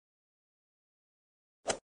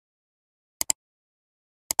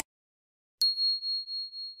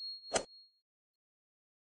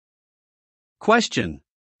Question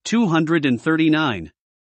 239.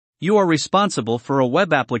 You are responsible for a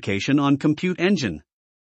web application on Compute Engine.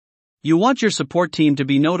 You want your support team to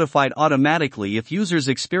be notified automatically if users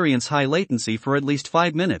experience high latency for at least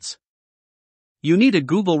 5 minutes. You need a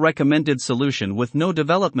Google recommended solution with no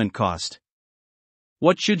development cost.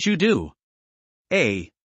 What should you do?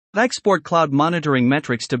 A. Export cloud monitoring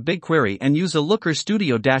metrics to BigQuery and use a Looker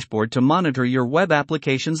Studio dashboard to monitor your web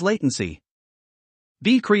application's latency.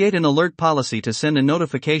 B. Create an alert policy to send a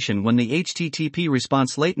notification when the HTTP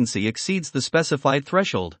response latency exceeds the specified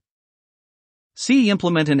threshold. C.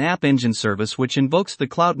 Implement an App Engine service which invokes the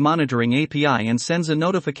Cloud Monitoring API and sends a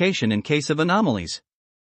notification in case of anomalies.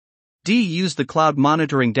 D. Use the Cloud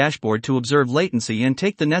Monitoring dashboard to observe latency and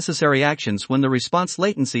take the necessary actions when the response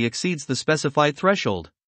latency exceeds the specified threshold.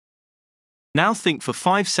 Now think for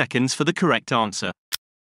 5 seconds for the correct answer.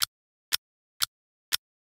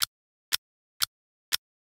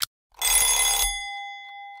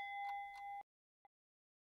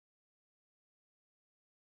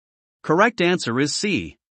 Correct answer is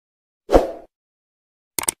C.